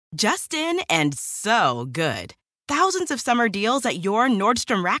Just in and so good. Thousands of summer deals at your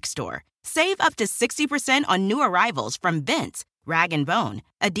Nordstrom Rack store. Save up to 60% on new arrivals from Vince, Rag & Bone,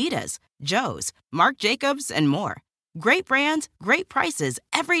 Adidas, Joe's, Marc Jacobs, and more. Great brands, great prices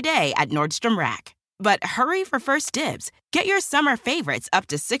every day at Nordstrom Rack. But hurry for first dibs. Get your summer favorites up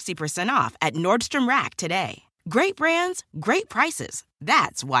to 60% off at Nordstrom Rack today. Great brands, great prices.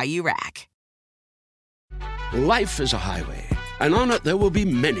 That's why you rack. Life is a highway, and on it there will be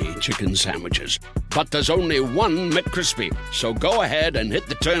many chicken sandwiches. But there's only one McCrispy. So go ahead and hit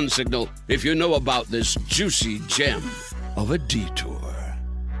the turn signal if you know about this juicy gem of a detour.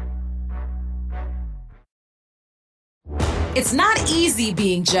 It's not easy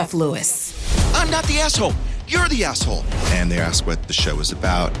being Jeff Lewis. I'm not the asshole. You're the asshole. And they asked what the show was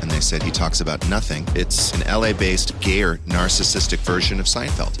about, and they said he talks about nothing. It's an LA-based, gayer, narcissistic version of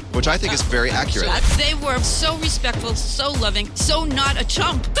Seinfeld, which I think is very accurate. They were so respectful, so loving, so not a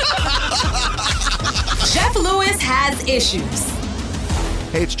chump. Jeff Lewis has issues.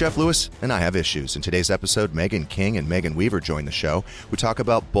 Hey, it's Jeff Lewis, and I have issues. In today's episode, Megan King and Megan Weaver join the show. We talk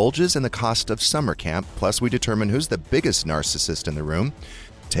about bulges and the cost of summer camp, plus we determine who's the biggest narcissist in the room.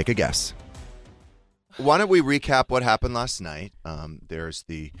 Take a guess. Why don't we recap what happened last night? There's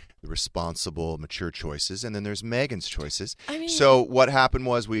the responsible, mature choices, and then there's Megan's choices. So what happened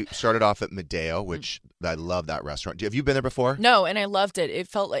was we started off at Medeo, which I love that restaurant. Have you been there before? No, and I loved it. It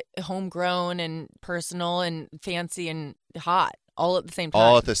felt like homegrown and personal and fancy and hot all at the same time.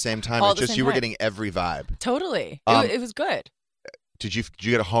 All at the same time. All It's at the just same you were time. getting every vibe. Totally. It was good. Did you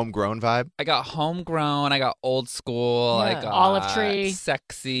get a homegrown vibe? I got homegrown. I got old school. Yeah. I got Olive tree.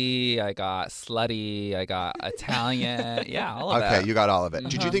 Sexy. I got slutty. I got Italian. Yeah, all of that. Okay, you got all of it.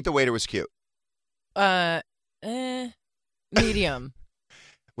 Did you think the waiter was cute? Medium.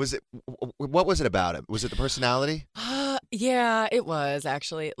 What was it about him? Was it the personality? Yeah, it was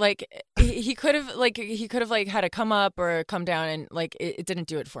actually. Like he could have had a come up or a come down, and like it didn't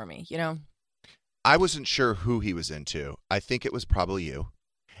do it for me, you know. I wasn't sure who he was into. I think it was probably you.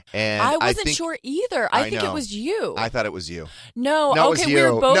 And I wasn't sure either. I think it was you. I thought it was you. No, it okay, was you. we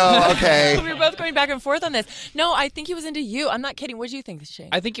were both. No, okay. We were both going back and forth on this. No, I think he was into you. I'm not kidding. What do you think, Shane?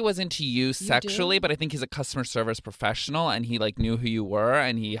 I think he was into you sexually, but I think he's a customer service professional, and he like knew who you were,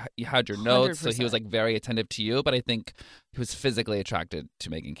 and he had your notes, 100%. so he was like very attentive to you. But I think he was physically attracted to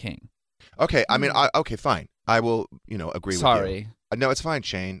Megan King. Okay, I mean, okay, fine. I will, agree with you. Sorry. No, it's fine,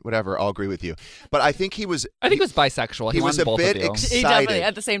 Shane. Whatever, I'll agree with you. But I think he was... I think he was bisexual. He was wanted a both bit of you. excited. He definitely,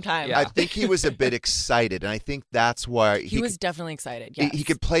 at the same time. I think he was a bit excited, and I think that's why... He was definitely excited, yes. He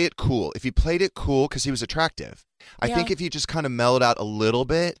could play it cool. If he played it cool, because he was attractive. I think if he just kind of mellowed out a little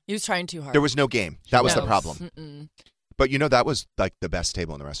bit... He was trying too hard. There was no game. That was the problem. Mm-mm. But that was like the best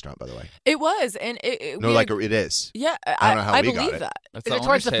table in the restaurant, by the way. It was, and it is. Yeah, I don't know how I we got believe it. that. That's Is the it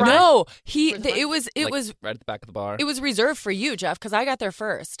towards the owner's front? table. No, it was right at the back of the bar. It was reserved for you, Jeff, because I got there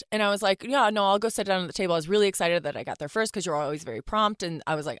first, and I was like, yeah, no, I'll go sit down at the table. I was really excited that I got there first because you're always very prompt, and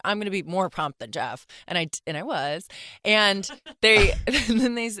I was like, I'm going to be more prompt than Jeff, and I was, and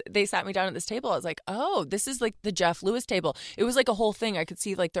then they sat me down at this table. I was like, oh, this is like the Jeff Lewis table. It was like a whole thing. I could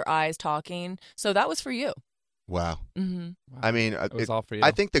see like their eyes talking, so that was for you. Wow. Mm-hmm. I mean, it was all for you.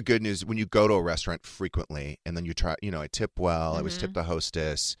 I think the good news when you go to a restaurant frequently and then you try, I tip well. I always tip the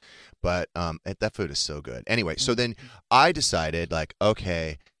hostess, but that food is so good. Anyway, so then I decided, like,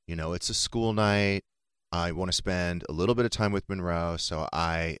 okay, it's a school night. I want to spend a little bit of time with Monroe, so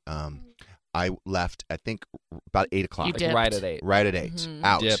I left, I think, about 8 o'clock. You dipped. Right at 8. Right at 8.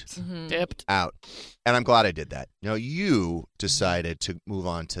 Out. Dipped. Out. And I'm glad I did that. You decided to move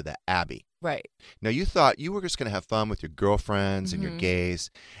on to the Abbey. Right. Now, you thought you were just going to have fun with your girlfriends and your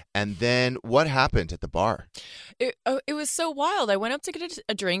gays. And then what happened at the bar? It was so wild. I went up to get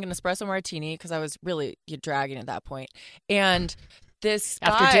a drink, an espresso martini, because I was really dragging at that point. And this guy...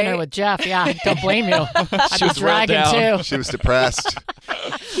 After dinner with Jeff, yeah, don't blame you. I'd be dragging too. She was depressed.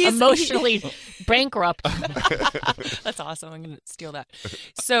 Emotionally bankrupt. That's awesome. I'm going to steal that.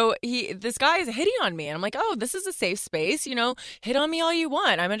 So this guy is hitting on me, and I'm like, oh, this is a safe space. Hit on me all you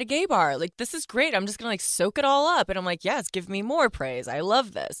want. I'm at a gay bar. Like, this is great. I'm just going to like soak it all up. And I'm like, yes, give me more praise. I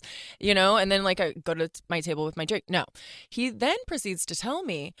love this. And then like I go to my table with my drink. No. He then proceeds to tell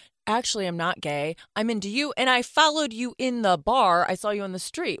me, actually, I'm not gay. I'm into you. And I followed you in the bar. I saw you on the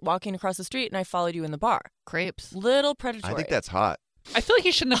street, walking across the street, and I followed you in the bar. Crepes. Little predatory. I think that's hot. I feel like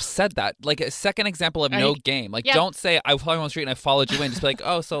you shouldn't have said that. Like a second example of no game. Like, don't say, I followed you on the street and I followed you in. Just be like,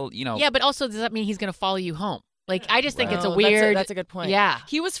 oh, so, Yeah, but also, does that mean he's going to follow you home? Like, I just think it's a weird... That's a good point. Yeah.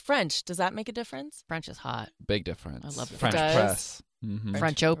 He was French. Does that make a difference? French is hot. Big difference. I love it. French It does? press. Mm-hmm.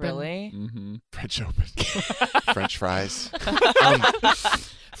 French open. Really? Mm-hmm. French open. French fries.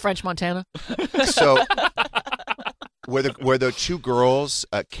 French Montana. So were the two girls,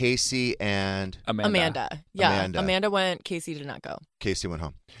 Casey and Amanda. Yeah, Amanda went. Casey did not go. Casey went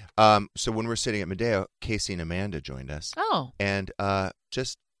home. So when we were sitting at Medeo, Casey and Amanda joined us. Oh. And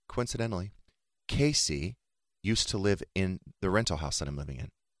just coincidentally, Casey used to live in the rental house that I'm living in.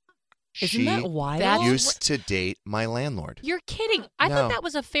 Isn't that wild? She used to date my landlord. You're kidding. I thought that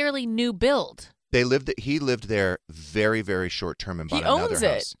was a fairly new build. He lived there very, very short term and bought another house. He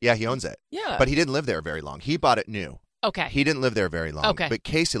owns it. Yeah, he owns it. Yeah. But he didn't live there very long. He bought it new. Okay. He didn't live there very long. Okay. But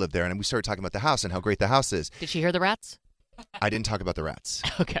Casey lived there, and we started talking about the house and how great the house is. Did she hear the rats? I didn't talk about the rats.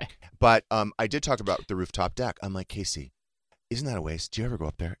 Okay. But I did talk about the rooftop deck. I'm like, Casey, isn't that a waste? Do you ever go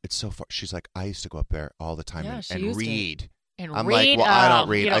up there? It's so far. She's like, I used to go up there all the time and read. I'm like, well, I don't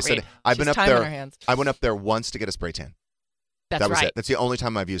read. I said, I've been up there. I went up there once to get a spray tan. That was right. it. That's the only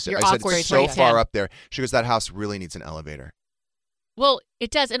time I've used it. Your I said, awkward it's so spray far tan. up there. She goes, that house really needs an elevator. Well,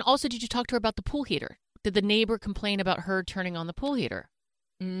 it does. And also, did you talk to her about the pool heater? Did the neighbor complain about her turning on the pool heater?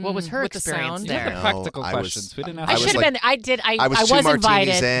 What was her experience there? The practical questions. We didn't have I should have been. I did. I was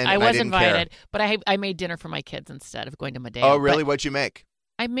invited. I was invited, but I made dinner for my kids instead of going to Medeo. Oh, really? What'd you make?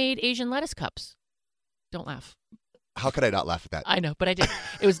 I made Asian lettuce cups. Don't laugh. How could I not laugh at that? I know, but I did.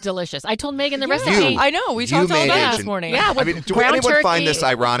 It was delicious. I told Megan the recipe. I know. We talked all about it this morning. Yeah. I mean, do anyone find this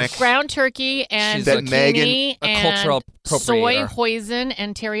ironic? Ground turkey and that zucchini Megan, and cultural soy, appropriator. hoisin,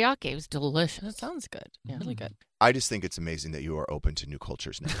 and teriyaki. It was delicious. That sounds good. Yeah. Really good. I just think it's amazing that you are open to new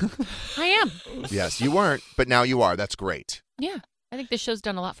cultures now. I am. Yes, you weren't, but now you are. That's great. Yeah. I think this show's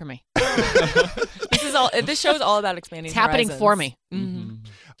done a lot for me. This show's all about expanding. It's happening for me. Mm-hmm.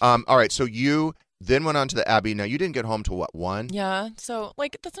 All right, so you then went on to the Abbey. Now, you didn't get home till what, 1? Yeah. So,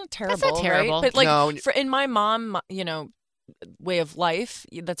 that's not terrible. That's not terrible. Right? But, No. in my mom, way of life,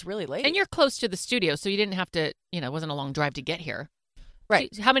 that's really late. And you're close to the studio, so you didn't have to, it wasn't a long drive to get here.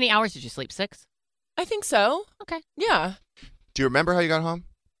 Right. So how many hours did you sleep? 6? I think so. Okay. Yeah. Do you remember how you got home?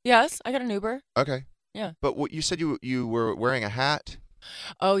 Yes. I got an Uber. Okay. Yeah. But what you said you were wearing a hat?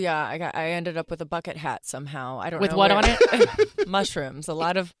 Oh, yeah. I ended up with a bucket hat somehow. I don't know. With what on it? Mushrooms. A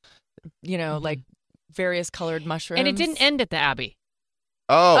lot of, various colored mushrooms. And it didn't end at the Abbey.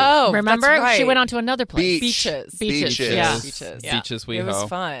 Oh. Remember? That's right. She went on to another place. Beaches. Yeah. Beaches. Yeah. Beaches, It was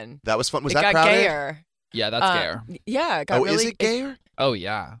fun. That was fun. Was it that got crowded? gayer. Yeah, that's gayer. Yeah, it got really. Is it gayer? Oh,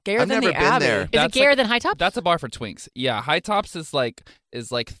 yeah. Gayer I've than never the been Abbey. there. Is That's it gayer like- than High Top? That's a bar for twinks. Yeah, High Tops is like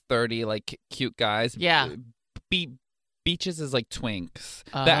 30 cute guys. Yeah. Beaches is like twinks.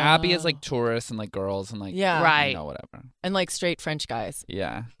 The Abbey is like tourists and girls and Yeah. Right. whatever. And straight French guys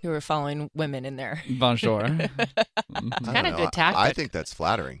Yeah. who were following women in there. Bonjour. I Kind don't of know. good tactic. I think that's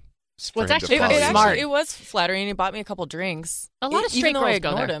flattering. Well, it's for him to actually follow kinda you. smart. It was flattering. He bought me a couple drinks. A lot of straight even though I girls go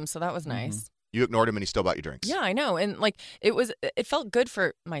ignored there. him, so that was nice. You ignored him and he still bought you drinks. Yeah, I know. And it felt good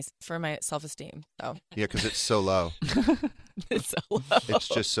for my self-esteem. So Yeah, because it's so low. it's so low. It's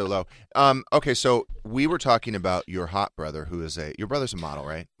just so low. Okay, so we were talking about your hot brother, who is your brother's a model,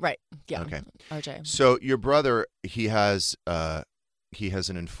 right? Right. Yeah. Okay. RJ. So your brother, he has an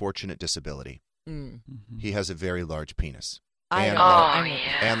unfortunate disability. Mm. He has a very large penis I and know. large, I know.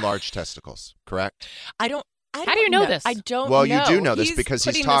 and large testicles. Correct? I don't. How do you know this? I don't. Well, know. you do know this He's because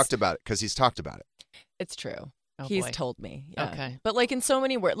he's putting talked this- about it. Because he's talked about it. It's true. Oh, He's boy. told me. Yeah. Okay. But in so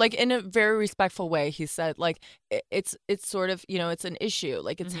many words, in a very respectful way, he said it's sort of it's an issue.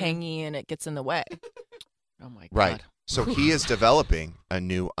 It's hanging and it gets in the way. Oh, my God. Right. So he is developing a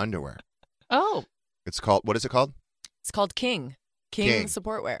new underwear. Oh, It's called. What is it called? It's called King King.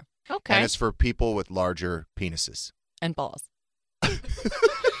 support wear okay. And it's for people with larger penises. and balls.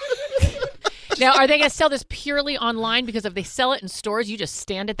 Now, are they going to sell this purely online? Because if they sell it in stores, you just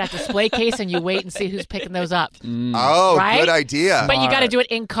stand at that display case and you wait and see who's picking those up. Oh, Right? good idea. But you got to do it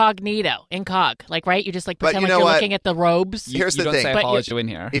incognito. Right? You just pretend you know you're what? looking at the robes. Here's you the don't thing. say I But followed you in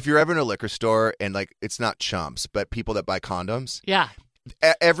here. If you're ever in a liquor store and it's not chumps, but people that buy condoms, Yeah.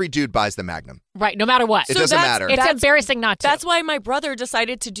 every dude buys the Magnum. Right. No matter what. It doesn't matter. It's embarrassing not to. That's why my brother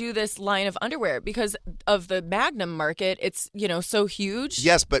decided to do this line of underwear because of the Magnum market. It's so huge.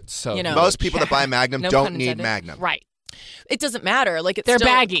 Yes, but So most people that buy Magnum No don't pun need intended. Magnum. right. It doesn't matter. It They're still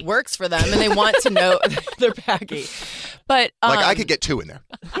baggy. works for them, and they want to know they're baggy. But I could get 2 in there.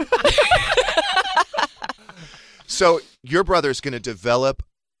 So your brother's going to develop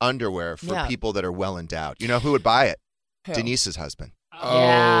underwear for Yeah. people that are well endowed. You know who would buy it? Who? Denise's husband.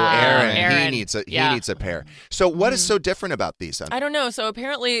 Yeah. Aaron. He needs a pair. So what is so different about these? I don't know. So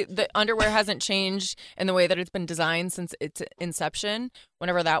apparently the underwear hasn't changed in the way that it's been designed since its inception,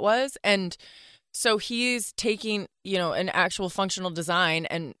 whenever that was. And so he's taking, an actual functional design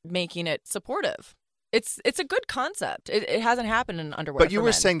and making it supportive. It's a good concept. It hasn't happened in underwear. But you for were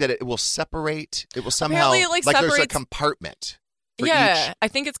men. saying that it will separate. It will somehow Apparently, like there's a separates- compartment. For Yeah, each. I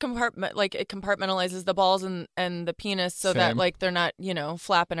think it's it compartmentalizes the balls and the penis so that Same. like they're not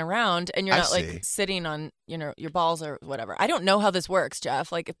flapping around and you're I not see. like sitting on your balls or whatever. I don't know how this works,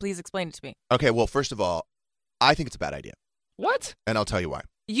 Jeff. Like, please explain it to me. Okay, well, first of all, I think it's a bad idea, What? and I'll tell you why.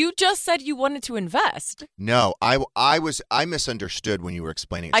 You just said you wanted to invest. No, I misunderstood when you were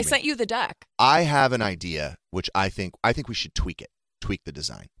explaining it to I me. sent you the deck. I have an idea, which I think we should tweak the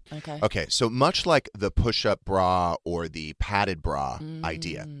design. Okay. Okay, so much like the push-up bra or the padded bra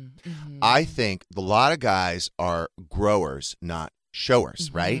idea, Mm-hmm. I think a lot of guys are growers, not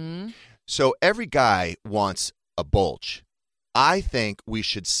showers, right? So every guy wants a bulge. I think we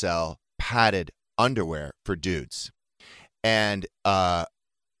should sell padded underwear for dudes, and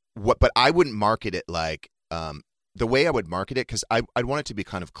but I wouldn't market it like the way I would market it, because I'd want it to be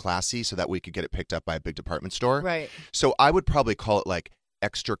kind of classy so that we could get it picked up by a big department store. Right. So I would probably call it like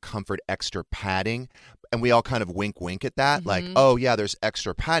extra comfort, extra padding. And we all kind of wink at that. Like, oh, yeah, there's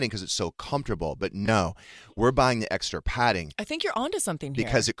extra padding because it's so comfortable. But no, we're buying the extra padding I think you're onto something here.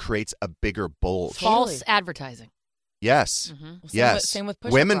 because it creates a bigger bulge. False advertising. Yes. Well, Yes. Same with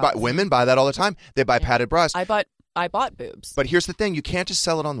push-up women bras. women buy that all the time. They buy padded bras. I bought boobs. But here's the thing: you can't just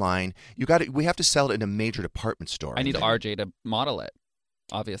sell it online. We have to sell it in a major department store. I need RJ to model it,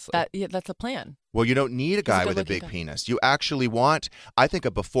 obviously. That's a plan. Well, you don't need a guy with a good-looking big guy. penis. You actually want, I think,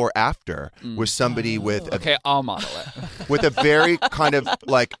 a before-after with somebody with Okay, I'll model it. with a very kind of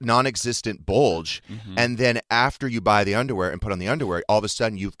like non-existent bulge, and then after you buy the underwear and put on the underwear, all of a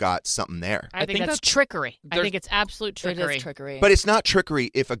sudden you've got something there. I think think that's that's- trickery. I there's- think it's absolute trickery. It is trickery. But it's not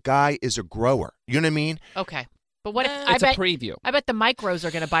trickery if a guy is a grower. You know what I mean? Okay. But what if It's a preview. I bet the micros are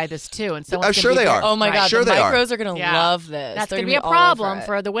going to buy this too, and so Sure they are. oh my God, Sure the they are. micros are going to Yeah. love this. That's They're going to gonna be a all over problem it.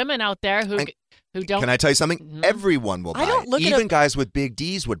 for the women out there who don't. Can I tell you something? Mhm. Everyone will buy I don't it. look at Even a- guys with big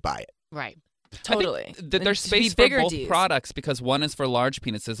D's would buy it. Right. Totally. I think that there's It needs to be space for bigger both Ds. products because one is for large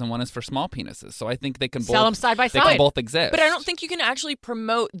penises and one is for small penises. So I think they can Sell both them side by They side. can both exist. But I don't think you can actually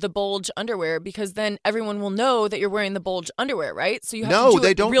promote the bulge underwear because then everyone will know that you're wearing the bulge underwear, right? So you have No, to do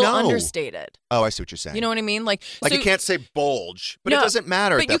they it don't real know. understated. Oh, I see what you're saying. You know what I mean? Like Like so, you can't say bulge, but it No, doesn't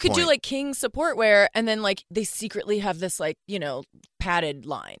matter But at that you could do point. like King support wear and then like they secretly have this like, padded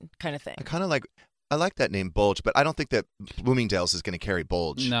line kind of thing. I like that name, bulge, but I don't think that Bloomingdale's is going to carry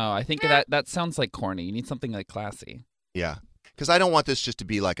bulge. No, I think that sounds like corny. You need something like classy. Yeah. Because I don't want this just to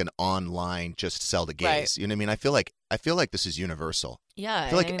be like an online just sell to gays. Right. You know what I mean? I feel like this is universal. Yeah. I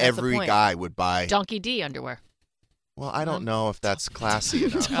feel like mean, that's the every point. guy would buy. Donkey D underwear. Well, I don't know if that's classy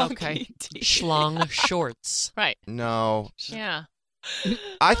enough. Okay. Schlong shorts. Right. No. Yeah.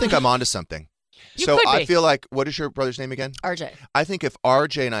 I think I'm onto something. You So could I be. feel like, what is your brother's name again? RJ. I think if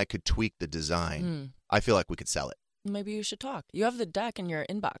RJ and I could tweak the design, I feel like we could sell it. Maybe you should talk. You have the deck in your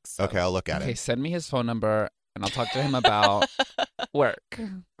inbox. so- Okay, I'll look at Okay, it. send me his phone number and I'll talk to him about work.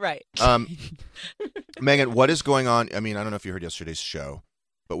 Right. Megan, what is going on? I mean, I don't know if you heard yesterday's show,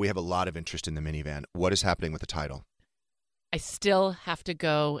 but we have a lot of interest in the minivan. What is happening with the title? I still have to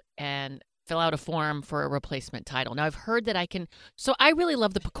go and fill out a form for a replacement title. Now, I've heard that I can. So I really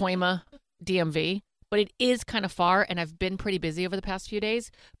love the Pacoima DMV, but it is kind of far, and I've been pretty busy over the past few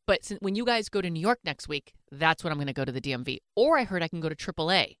days. But when you guys go to New York next week, that's when I'm going to go to the DMV. Or I heard I can go to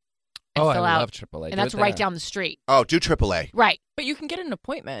AAA and Oh, fill I out. love AAA. And Do that's it right there. down the street. Oh, do AAA. Right. But you can get an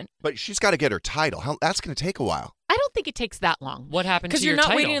appointment. But she's got to get her title. That's going to take a while. I don't think it takes that long. What happened to Because your you're not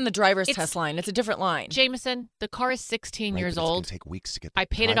title? waiting in the driver's It's- test line. It's a different line. Jameson, the car is 16 Right, years but it's old. going to take weeks to get the I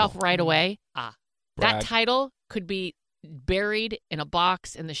paid it title. off right away. Ah. That Brag. title could be buried in a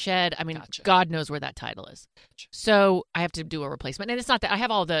box in the shed. I mean, Gotcha. God knows where that title is. So I have to do a replacement. And it's not that I have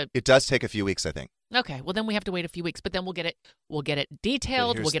all the It does take a few weeks, I think. okay, well then we have to wait a few weeks, but then we'll get it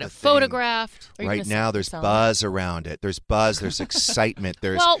detailed, here's we'll get the it thing. photographed. Are you Right gonna now, there's sell it? buzz around it. There's buzz. There's excitement.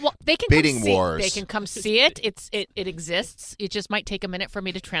 There's Well, they can bidding come see, wars. They can come see it. It exists. It just might take a minute for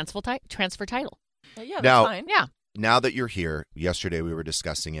me to transfer title. Yeah, that's Now- fine. Yeah. now that you're here. Yesterday we were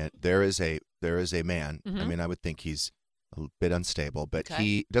discussing it. There is a man. I Mhm. mean, I would think he's a bit unstable, but Okay.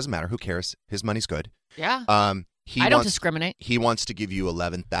 he doesn't matter. Who cares? His money's good. Yeah. He I don't wants, discriminate. He wants to give you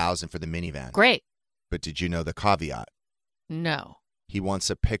 $11,000 for the minivan. Great. But did you know the caveat? No. He wants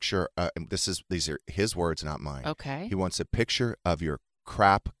a picture. These are his words, not mine. Okay. He wants a picture of your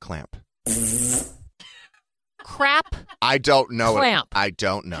crap clamp. Crap. I don't know. Clamp. I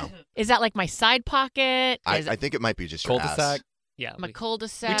don't know. Is that like my side pocket? I Is it- think it might be just your ass. Cul-de-sac. Yeah. I'm a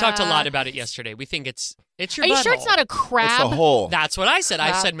cul-de-sac. We talked a lot about it yesterday. We think it's your Are you sure butthole. it's not a crab? It's the hole. That's what I said. I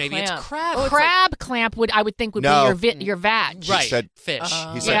Crab said maybe clamp. it's crab. Oh, crab clamp would think would No. be your vag. Right. He said fish.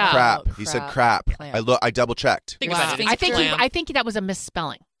 He said Yeah. crap. Oh, He said crap. crap. Clamp. I double checked. Think about it. I It's think clam. I think that was a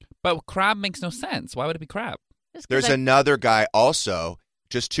misspelling. But crab makes no sense. Why would it be crab? Just 'cause There's another guy also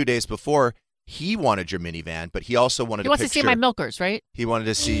just 2 days before. He wanted your minivan, but he also wanted He a wants picture. to see my milkers, right? He wanted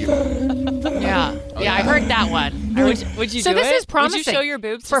to see. Yeah. Yeah, I heard that one. Would you So do this it? is promising. Would you show your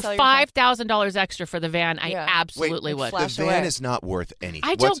boobs For to sell your car? $5,000 extra for the van, I Yeah. absolutely Wait, would. the Flash van away. is not worth anything.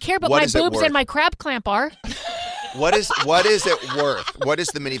 I don't care, but my boobs and my crab clamp are. What is it worth? What is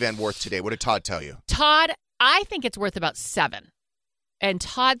the minivan worth today? What did Todd tell you? Todd, I think it's worth about 7. And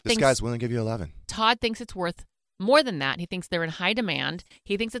Todd This thinks guy's willing to give you 11. Todd thinks it's worth more than that. He thinks they're in high demand.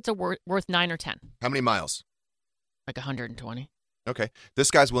 He thinks it's worth 9 or 10. How many miles? Like 120. Okay.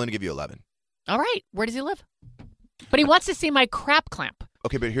 This guy's willing to give you 11. All right. Where does he live? But he wants to see my crab clamp.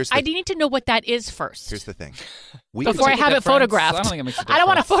 Okay, but here's the I need to know what that is first. Here's the thing. Before I have it photographed. I don't think it makes a I don't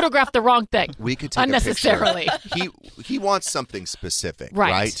want to difference. photograph the wrong thing. We could take unnecessarily. A picture. He wants something specific,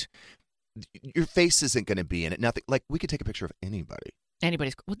 right? Your face isn't going to be in it. Nothing. Like, we could take a picture of anybody.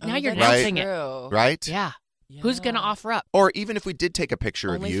 Anybody's. Well, now you're Right. announcing it. Right? Yeah. Who's going to offer up? Or even if we did take a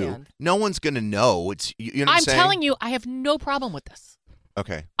picture of you, OnlyFans. no one's going to know. It's you know what I'm I'm saying? telling you, I have no problem with this.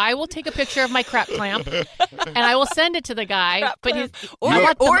 Okay. I will take a picture of my crab clamp and I will send it to the guy. Crab But clamp. I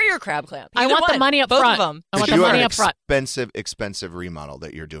want the- or your crab clamp. I Either want the one. money up Both front. of them. I want You the have money an up front. expensive remodel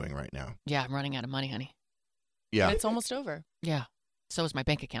that you're doing right now. Yeah, I'm running out of money, honey. Yeah. It's almost over. Yeah. So is my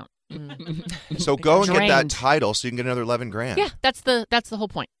bank account. So go and get that Drained. title so you can get another 11 grand. Yeah, that's the whole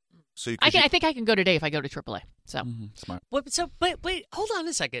point. So you I think I can go today if I go to AAA. So Smart. But wait, hold on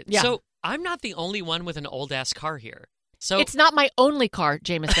a second. Yeah. So I'm not the only one with an old ass car here. So it's not my only car,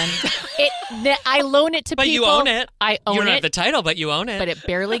 Jameson. I loan it to but people. you own it. I own you don't it. have the title, but you own it. But it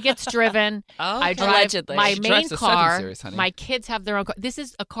barely gets driven. I drive Allegedly. my She main drives the 7 car. Series, honey. My kids have their own car. This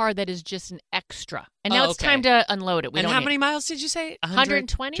is a car that is just an extra. And now Oh, it's okay. time to unload it. We and don't how need many miles did you say?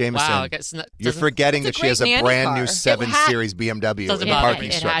 120? Jameson, Wow, I guess not, you're doesn't- forgetting It's that a she has a great nanny brand new car. 7 It had- Series BMW Doesn't in bother parking me.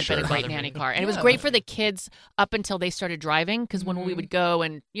 It had structure. been a great Bother me. nanny car. And it was Yeah. great for the kids up until they started driving because when we would go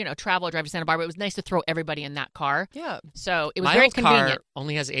and, travel or drive to Santa Barbara, it was nice to throw everybody in that car. Yeah. So it was My very old convenient. car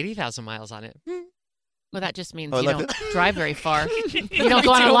only has 80,000 miles on it. Well, that just means Oh, I you love don't it. drive very far. You don't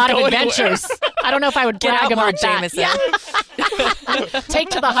go on a lot of adventures. I don't know if I would Get brag out more, about that. Jameson. Yeah. Take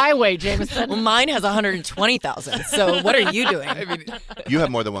to the highway, Jameson. Well, mine has 120,000. So what are you doing? You have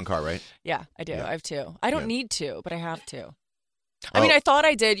more than one car, right? Yeah, I do. Yeah. I have 2. I don't Yeah. need to, but I have to. Oh. I mean, I thought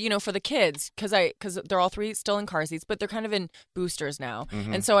I did, for the kids, because they're all 3 still in car seats, but they're kind of in boosters now,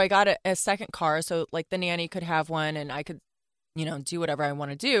 Mhm. and so I got a second car, so like the nanny could have one, and I could, do whatever I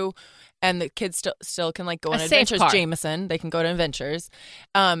want to do, and the kids still can like go A on safe adventures. car. Jameson, they can go to adventures,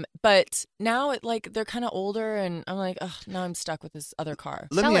 but now they're kind of older, and I'm like, ugh, now I'm stuck with this other car.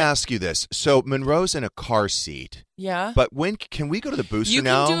 Let Sell me it. ask you this. So Monroe's in a car seat, Yeah, but when can we go to the booster you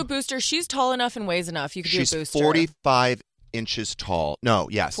now? can do a booster. She's tall enough and weighs enough. You can She's do a booster. 45 inches tall. No,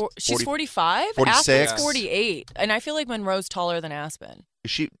 yes. She's 45. 46? Aspen's 48, and I feel like Monroe's taller than Aspen. Is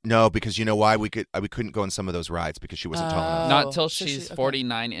she? No, because you know why? We couldn't go on some of those rides because she wasn't tall enough. Not till so she's okay.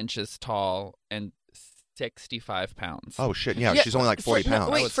 49 inches tall and 65 pounds. Oh shit! Yeah, she's only like 40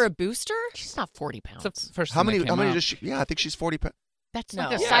 pounds. Wait, for a booster? She's not 40 pounds. It's the first How thing that many? How came many out. does she? Yeah, I think she's 40 pounds. That's No.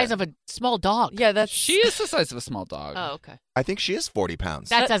 like the Yeah. size of a small dog. Yeah, that's She is the size of a small dog. Oh, okay. I think she is 40 pounds.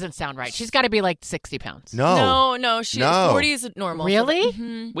 That doesn't sound right. She's got to be like 60 pounds. no. no. 40 is normal. Really?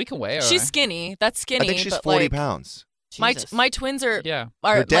 Mhm. We can weigh her. She's skinny. That's skinny. I think she's but 40 like, pounds. Jesus. My twins are. Yeah.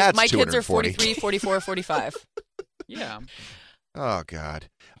 Are, Her dad's my kids are 240. 43, 44, 45. Yeah. Oh God.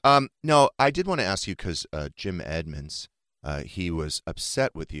 No, I did want to ask you because Jim Edmonds, he was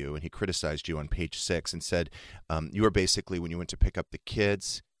upset with you and he criticized you on page 6 and said you were basically, when you went to pick up the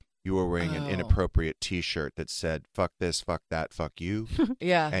kids, you were wearing an Oh. inappropriate T-shirt that said "fuck this, fuck that, fuck you,"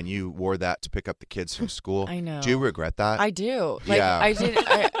 Yeah. and you wore that to pick up the kids from school. I know. Do you regret that? I do. Like, Yeah. I did.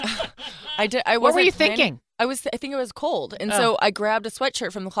 I did. I What were wasn't you planning- thinking? I think it was cold, and Oh. so I grabbed a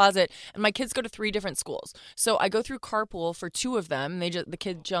sweatshirt from the closet. And my kids go to 3 different schools, so I go through carpool for 2 of them. The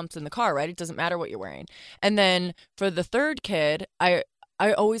kid jumps in the car, right? It doesn't matter what you're wearing. And then for the third kid, I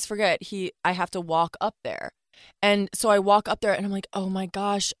always forget I have to walk up there. And so I walk up there and I'm like, oh my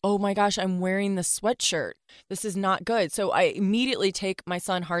gosh, I'm wearing the sweatshirt. This is not good. So I immediately take my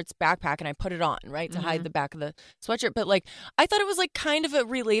son Hart's backpack and I put it on, right, to hide the back of the sweatshirt. But like, I thought it was like kind of a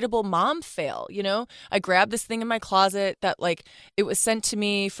relatable mom fail, I grabbed this thing in my closet that like it was sent to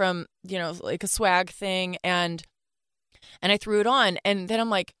me from, like a swag thing and I threw it on. And then I'm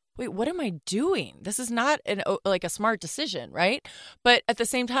like, wait, what am I doing? This is not a smart decision, right? But at the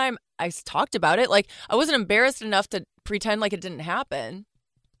same time, I talked about it. Like, I wasn't embarrassed enough to pretend like it didn't happen.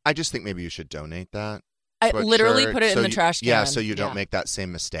 I just think maybe you should donate that. I literally put it in the trash can. Yeah, so you don't make that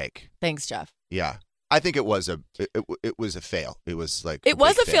same mistake. Thanks, Jeff. Yeah. I think it was a fail. It was like it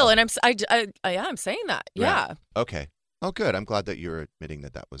was a fail, and I'm saying that. Yeah. Right. Okay. Oh, good. I'm glad that you're admitting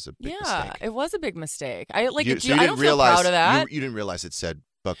that was a big mistake. Yeah, it was a big mistake. I don't realize, feel proud of that. You didn't realize it said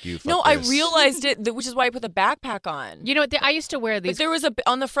 "fuck you." Fuck no, this. I realized it, which is why I put the backpack on. You know, I used to wear these. But there was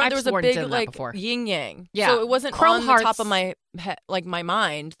on the front. I've there was a big like yin yang. Yeah, so it wasn't Chrome on Hearts, the top of my head, like my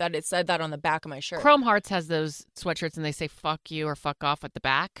mind that it said that on the back of my shirt. Chrome Hearts has those sweatshirts and they say "fuck you" or "fuck off" at the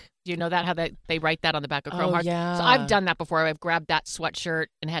back. Do you know that? How they write that on the back of Chrome Hearts? Yeah. So I've done that before. I've grabbed that sweatshirt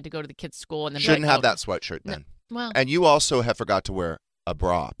and had to go to the kids' school and then shouldn't have that sweatshirt then. No, well, and you also have forgot to wear a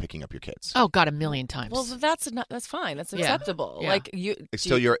bra picking up your kids. Oh God, a million times. Well, that's fine. That's acceptable. Yeah. Like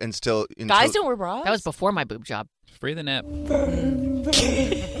guys don't wear bras. That was before my boob job. Free the nip.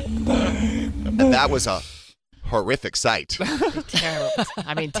 And that was a horrific sight. Terrible.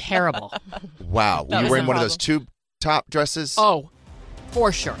 I mean, terrible. Wow. Were you wearing one of those tube top dresses? Oh,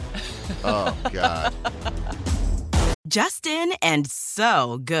 for sure. Oh, God. Just in and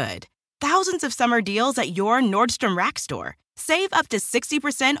so good. Thousands of summer deals at your Nordstrom Rack store. Save up to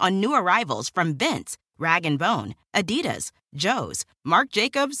 60% on new arrivals from Vince, Rag & Bone, Adidas, Joe's, Marc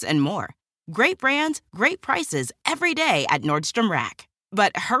Jacobs, and more. Great brands, great prices every day at Nordstrom Rack.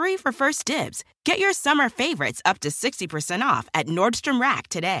 But hurry for first dibs. Get your summer favorites up to 60% off at Nordstrom Rack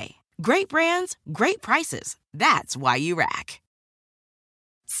today. Great brands, great prices. That's why you rack.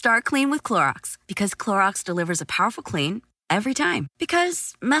 Start clean with Clorox because Clorox delivers a powerful clean every time.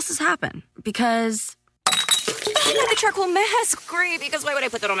 Because messes happen. Because I got the charcoal mask. Great, because why would I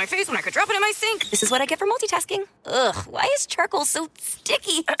put that on my face when I could drop it in my sink? This is what I get for multitasking. Ugh, why is charcoal so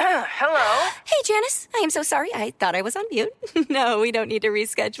sticky? Hello? Hey, Janice. I am so sorry. I thought I was on mute. No, we don't need to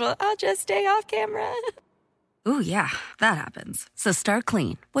reschedule. I'll just stay off camera. Ooh, yeah, that happens. So start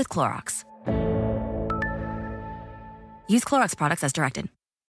clean with Clorox. Use Clorox products as directed.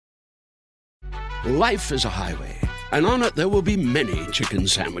 Life is a highway, and on it there will be many chicken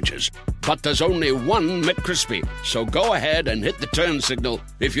sandwiches. But there's only one McCrispy. So go ahead and hit the turn signal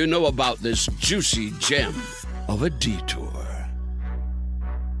if you know about this juicy gem of a detour.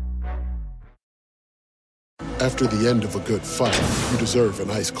 After the end of a good fight, you deserve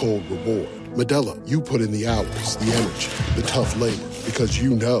an ice-cold reward. Modelo, you put in the hours, the energy, the tough labor. Because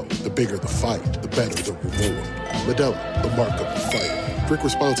you know the bigger the fight, the better the reward. Modelo, the mark of the fighter. Drink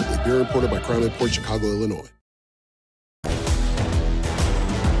responsibly. Beer imported by Crown Imports, Chicago, Illinois.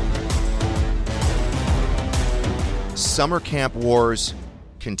 Summer Camp Wars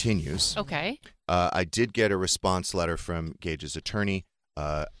continues. Okay. I did get a response letter from Gage's attorney.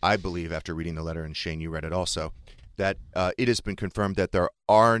 I believe, after reading the letter, and Shane, you read it also, that it has been confirmed that there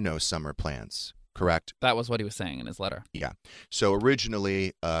are no summer plans. Correct? That was what he was saying in his letter. Yeah. So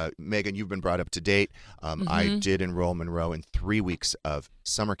originally, Megan, you've been brought up to date. I did enroll Monroe in 3 weeks of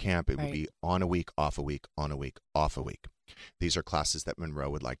summer camp. It would be on a week, off a week, on a week, off a week. These are classes that Monroe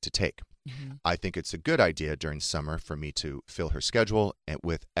would like to take. I think it's a good idea during summer for me to fill her schedule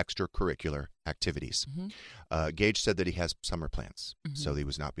with extracurricular activities. Gage said that he has summer plans, so he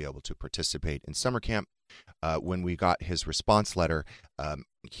was not be able to participate in summer camp. When we got his response letter,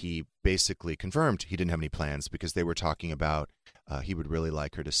 he basically confirmed he didn't have any plans because they were talking about he would really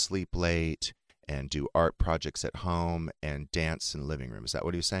like her to sleep late and do art projects at home and dance in the living room. Is that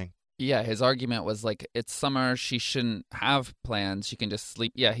what he was saying? Yeah, his argument was like, it's summer, she shouldn't have plans, she can just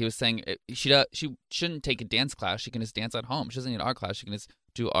sleep. Yeah, he was saying she shouldn't take a dance class, she can just dance at home. She doesn't need an art class, she can just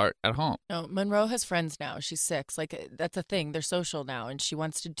do art at home. No, Monroe has friends now. She's 6. Like, that's a thing. They're social now, and she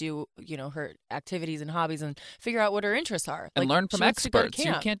wants to do, her activities and hobbies and figure out what her interests are. And learn from experts. You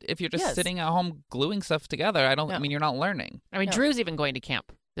camp. can't, if you're just sitting at home gluing stuff together, I mean, you're not learning. I mean, Drew's even going to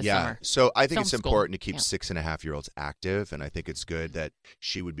camp this summer. So I think it's important to keep 6.5-year-olds active, and I think it's good that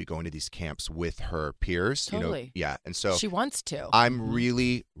she would be going to these camps with her peers. Totally. And so she wants to. I'm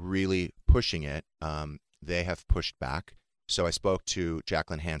really, really pushing it. They have pushed back. So I spoke to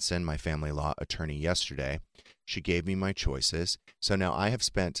Jacqueline Hansen, my family law attorney, yesterday. She gave me my choices. So now I have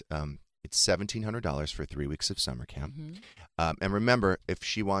spent it's $1,700 for 3 weeks of summer camp. And remember, if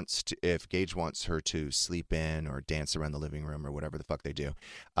Gage wants her to sleep in or dance around the living room or whatever the fuck they do,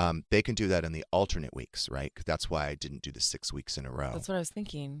 they can do that in the alternate weeks, right? 'Cause that's why I didn't do the 6 weeks in a row. That's what I was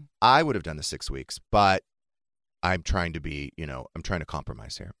thinking. I would have done the 6 weeks, but I'm trying to be, I'm trying to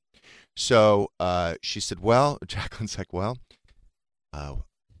compromise here. So she said, Jacqueline's like,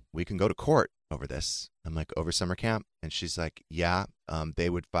 we can go to court. over this. I'm like, over summer camp? And she's like, yeah, they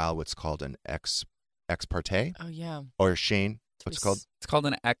would file what's called an ex parte. Oh, yeah. Or Shane, what's it called? It's called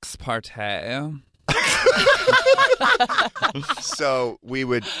an ex parte. So we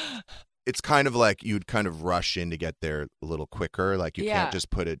would, it's kind of like you'd kind of rush in to get there a little quicker. Like you can't just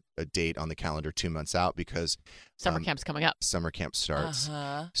put a date on the calendar 2 months out because Summer camp's coming up. Summer camp starts.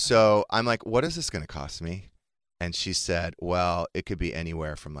 Uh-huh. So I'm like, what is this going to cost me? And she said, well, it could be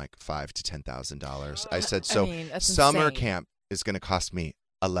anywhere from like $5,000 to $10,000. I said, so that's summer insane. camp is going to cost me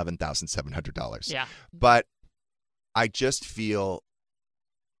 $11,700. Yeah. But I just feel,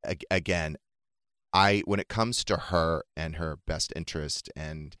 again, when it comes to her and her best interest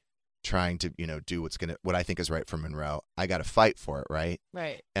and trying to, do what I think is right for Monroe, I got to fight for it, right?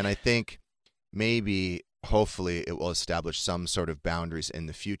 Right. And I think maybe, hopefully, it will establish some sort of boundaries in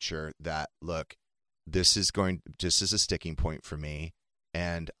the future that, look, this is a sticking point for me,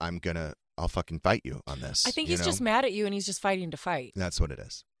 and I'll fucking fight you on this. I think he's just mad at you, and he's just fighting to fight. That's what it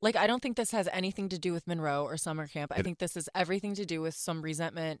is. Like, I don't think this has anything to do with Monroe or summer camp. I think this is everything to do with some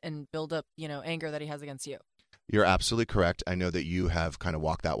resentment and build up, anger that he has against you. You're absolutely correct. I know that you have kind of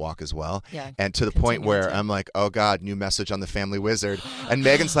walked that walk as well. Yeah. And to the point where I'm like, oh, God, new message on the Family Wizard. And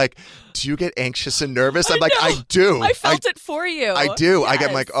Megan's like, do you get anxious and nervous? I'm like, I do. I felt it for you. I do. Yes. I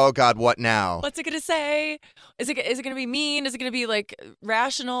get like, oh, God, what now? What's it going to say? Is it going to be mean? Is it going to be like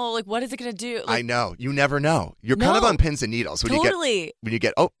rational? Like, what is it going to do? Like, I know. You never know. You're kind of on pins and needles when you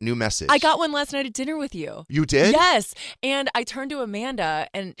get, oh, new message. I got one last night at dinner with you. You did? Yes. And I turned to Amanda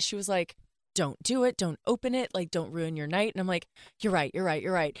and she was like, don't do it. Don't open it. Like, don't ruin your night. And I'm like, you're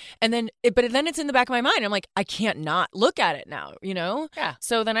right. And then, but then it's in the back of my mind. I'm like, I can't not look at it now, Yeah.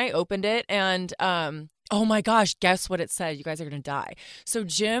 So then I opened it and, oh my gosh, guess what it said? You guys are going to die. So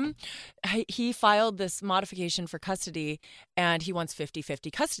Jim, he filed this modification for custody and he wants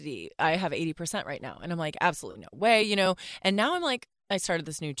 50-50 custody. I have 80% right now. And I'm like, absolutely no way, And now I'm like, I started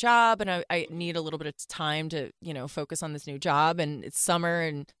this new job and I need a little bit of time to, focus on this new job. And it's summer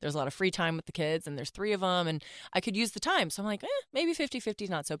and there's a lot of free time with the kids and there's 3 of them and I could use the time. So I'm like, maybe 50-50 is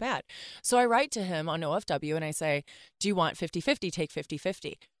not so bad. So I write to him on OFW and I say, do you want 50-50? Take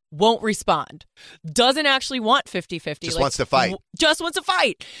 50-50. Won't respond. Doesn't actually want 50-50. Just wants to fight. Just wants to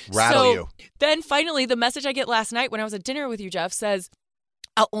fight. Rattle you. Then finally, the message I get last night when I was at dinner with you, Jeff, says,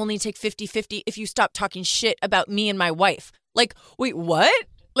 I'll only take 50-50 if you stop talking shit about me and my wife. Like, wait, what?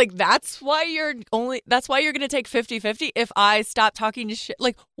 Like, that's why you're going to take 50-50 if I stop talking to shit?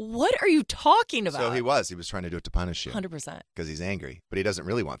 Like, what are you talking about? So he was trying to do it to punish you. 100%. Because he's angry, but he doesn't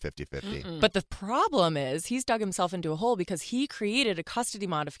really want 50-50. But the problem is he's dug himself into a hole because he created a custody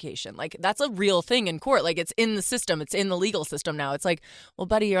modification. Like, that's a real thing in court. Like, it's in the system. It's in the legal system now. It's like, well,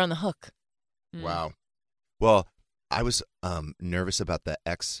 buddy, you're on the hook. Wow. Well, I was nervous about the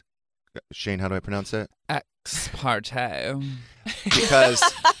Shane, how do I pronounce it? Ex parte. Because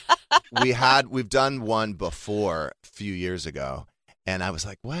we've done one before a few years ago, and I was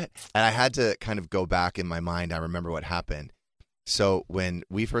like, what? And I had to kind of go back in my mind. I remember what happened. So when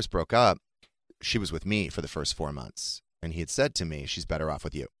we first broke up, she was with me for the first 4 months, and he had said to me, she's better off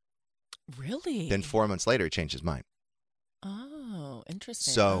with you. Really? Then 4 months later, he changed his mind. Oh,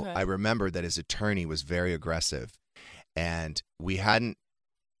 interesting. So Okay. I remember that his attorney was very aggressive, and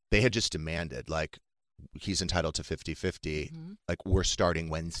they had just demanded, like, he's entitled to 50-50. Like, we're starting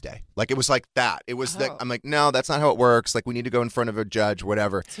Wednesday. Like, it was like that. It was I'm like, no, that's not how it works. Like, we need to go in front of a judge,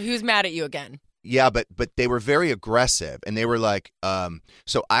 whatever. So he was mad at you again. Yeah, but they were very aggressive, and they were like,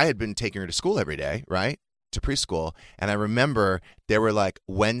 so I had been taking her to school every day, right, to preschool, and I remember they were like,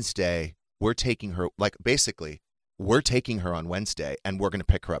 Wednesday, we're taking her, like, basically, we're taking her on Wednesday, and we're going to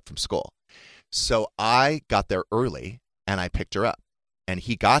pick her up from school. So I got there early, and I picked her up. And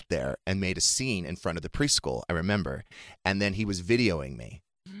he got there and made a scene in front of the preschool, I remember. And then he was videoing me.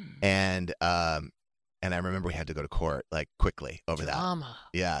 And I remember we had to go to court, like, quickly over Drama.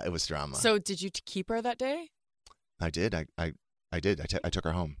 that. Yeah, it was drama. So did you keep her that day? I did. I did. I took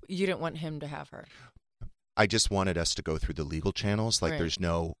her home. You didn't want him to have her? I just wanted us to go through the legal channels. Like, Right. there's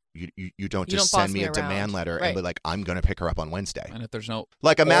no, you don't You just don't boss send me me a demand around. letter Right. and be like, I'm going to pick her up on Wednesday. And if there's no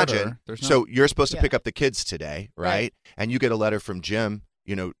Like, imagine, order, there's no- so you're supposed to Yeah. pick up the kids today, right? And you get a letter from Jim,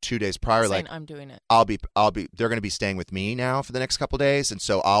 2 days prior, Saying, like, I'm doing it. they're going to be staying with me now for the next couple of days. And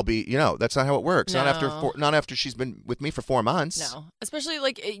so I'll be, that's not how it works. No. Not after she's been with me for 4 months. No, especially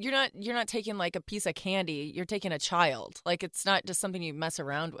like you're not taking like a piece of candy. You're taking a child. Like, it's not just something you mess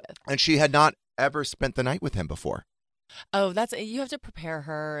around with. And she had not ever spent the night with him before. Oh, you have to prepare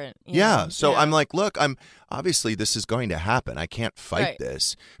her. And, Yeah. So I'm like, look, obviously this is going to happen. I can't fight Right.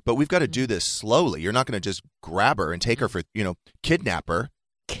 this, but we've got to do this slowly. You're not going to just grab her and take her for, kidnap her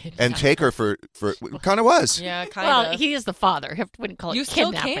and take her for kind of was. Yeah, kind Well, of. he is the father. I wouldn't call it You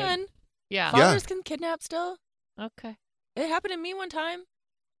still kidnapping. can. Yeah. Fathers can kidnap still. Okay. It happened to me one time.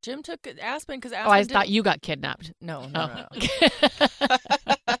 Jim took Aspen because Aspen. Oh, I thought you got kidnapped. No.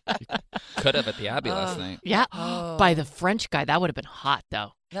 Could have at the Abbey last night. Yeah. Oh. By the French guy. That would have been hot,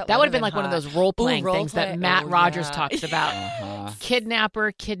 though. That That would have been like hot. one of those role-playing Ooh, things that role-play. Matt Oh, Rogers yeah. talks about. Uh-huh.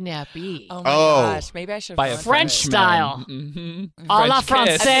 Kidnapper, kidnappee. Oh my Oh. gosh! Maybe I should By a French Frenchman. style. Mm-hmm. A la French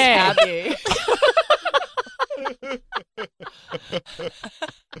kiss. française.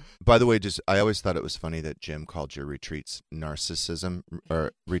 By the way, I always thought it was funny that Jim called your retreats narcissism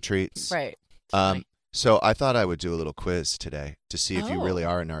or retreats. Right. So I thought I would do a little quiz today to see if you Oh. really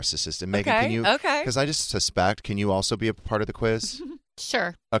are a narcissist. And Megan, Okay, can you? okay. Because I just suspect. Can you also be a part of the quiz?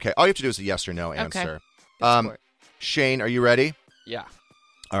 Sure. Okay. All you have to do is a yes or no answer. Go for it. Shane, are you ready? Yeah.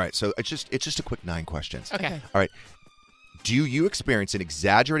 All right. So it's just a quick 9 questions. Okay. All right. Do you experience an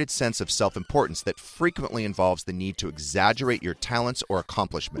exaggerated sense of self-importance that frequently involves the need to exaggerate your talents or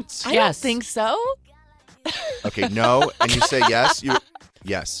accomplishments? I don't Yes. think so. Okay, no, and you say yes.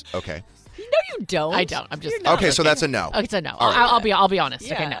 Yes. Okay. No, you don't. I don't. I'm just Okay, so that's a no. Oh, it's a no. All right. I'll be honest.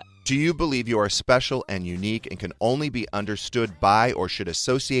 Yeah. Okay, no. Do you believe you are special and unique and can only be understood by or should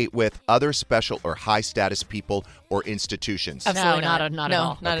associate with other special or high-status people or institutions? Absolutely not at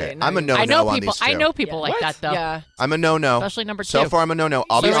all. Not Okay, not I'm a even. no. I know on people. these two. I know people Yeah. like What? that though. Yeah. I'm a no. Especially number 2. So far, I'm a no.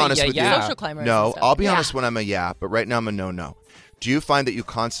 I'll be You're a honest with yeah. you. Social climbers and No, stuff. I'll be Yeah. honest when I'm a yeah, but right now I'm a no. Do you find that you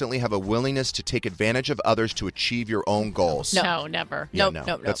constantly have a willingness to take advantage of others to achieve your own goals? No, never. Yeah, Nope, no.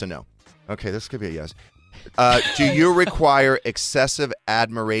 nope, That's a no. Okay, this could be a yes. Do you require excessive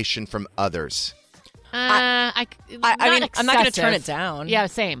admiration from others? I mean, I'm not going to turn it down. Yeah,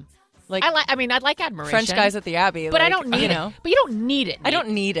 same. Like I mean, I'd like admiration. French guys at the Abbey. but I like, don't need you it. know. But you don't need it. I don't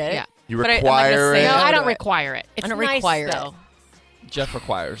need it. Yeah. You But I'm not gonna require say it? No, no I to don't it. require it. It's I don't nice, require it. though. Jeff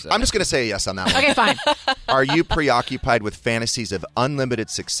requires it. I'm just going to say a yes on that one. Okay, fine. Are you preoccupied with fantasies of unlimited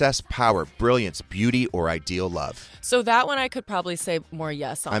success, power, brilliance, beauty, or ideal love? So that one I could probably say more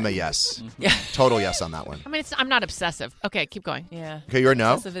yes on. I'm a yes. Yeah. Total yes on that one. I mean, I'm not obsessive. Okay, keep going. Yeah. Okay, you're a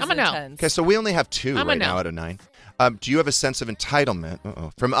no? Obsessive is I'm a no. intense. Okay, so we only have 2 I'm a right no. now out of 9. Do you have a sense of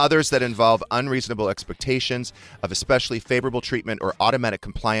entitlement from others that involve unreasonable expectations of especially favorable treatment or automatic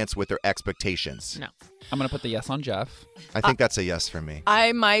compliance with their expectations? No. I'm going to put the yes on Jeff. I think that's a yes for me.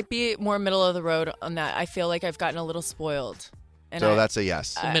 I might be more middle of the road on that. I feel like I've gotten a little spoiled. And So I- that's a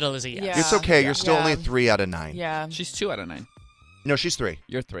yes. The middle is a yes. yeah. It's okay. Yeah. You're still only 3 out of 9. Yeah. She's 2 out of 9. No, she's 3.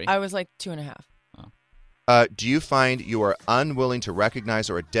 You're 3. I was like 2.5. Do you find you are unwilling to recognize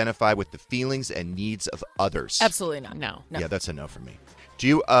or identify with the feelings and needs of others? Absolutely not. No. No. Yeah, that's a no for me.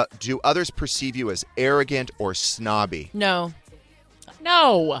 Do others perceive you as arrogant or snobby? No.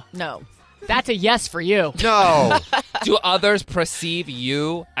 No. No. That's a yes for you. No. Do others perceive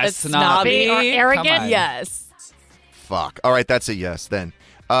you as As snobby? snobby or arrogant? Come on. Yes. Fuck. All right, that's a yes then.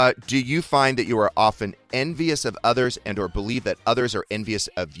 Do you find that you are often envious of others and or believe that others are envious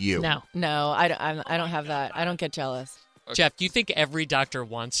of you? No. No, I don't have that. I don't get jealous. Jeff, do you think every doctor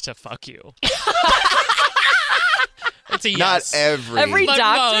wants to fuck you? It's a Not yes. Every But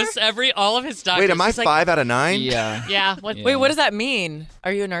doctor? most, all of his doctors. Wait, am I he's like, 5 out of 9? Yeah. Yeah. What? Yeah. Wait, what does that mean?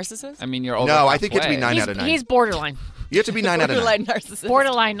 Are you a narcissist? I mean, you're over No, I think you have to be halfway. 9 out of 9. He's borderline. You have to be 9 out of 9. Borderline narcissist.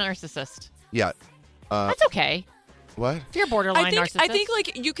 Borderline narcissist. Yeah. That's okay. What? If you're borderline narcissist. I think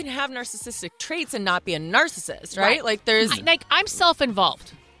like you can have narcissistic traits and not be a narcissist, right? Like there's I'm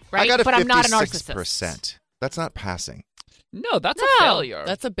self-involved, right? I got a but 56%. I'm not a narcissist. That's not passing. No, that's No. a failure.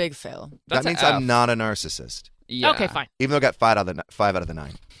 that's a big fail. That's that means a F. I'm not a narcissist. Yeah. Okay, fine. Even though I got 5 out of the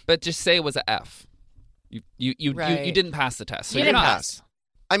 9. But just say it was a F. You Right. didn't pass the test. So You you're didn't not. Pass.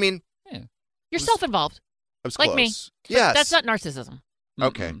 I mean, You're self-involved, I was like close. me. Yes. That's not narcissism.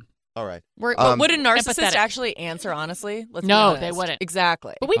 Okay. Mm-mm. All right. We're, Um, Would a narcissist empathetic. actually answer honestly? Let's be No, honest. they wouldn't.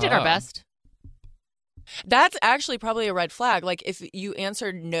 Exactly. but we did our Oh. best. That's actually probably a red flag. Like if you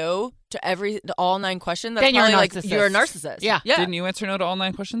answered no to all 9 questions, that's Then you're a probably like narcissist. you're a narcissist. Yeah. Yeah. Didn't you answer no to all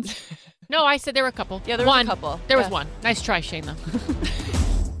 9 questions? No, I said there were a couple. Yeah, there was a one. couple. There was Yeah. one. Nice try, Shane, though.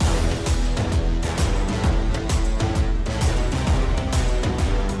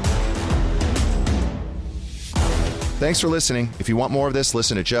 Thanks for listening. If you want more of this,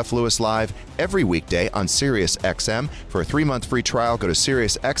 listen to Jeff Lewis Live every weekday on Sirius XM. For a 3-month free trial, go to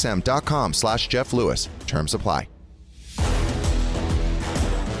SiriusXM.com/Jeff Lewis. Terms apply.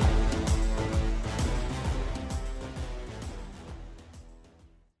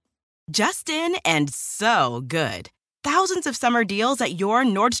 Justin and so good. Thousands of summer deals at your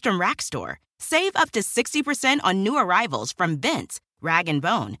Nordstrom Rack store. Save up to 60% on new arrivals from Vince, Rag &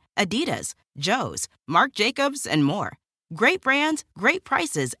 Bone, Adidas, Joe's, Marc Jacobs, and more. Great brands, great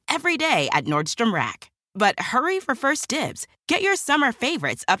prices every day at Nordstrom Rack. But hurry for first dibs. Get your summer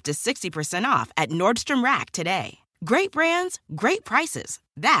favorites up to 60% off at Nordstrom Rack today. Great brands, great prices.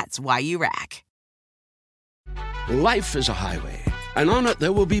 That's why you rack. Life is a highway, and on it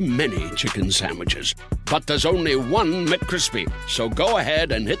there will be many chicken sandwiches. But there's only one McCrispy. So go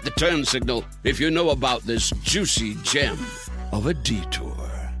ahead and hit the turn signal if you know about this juicy gem of a detour.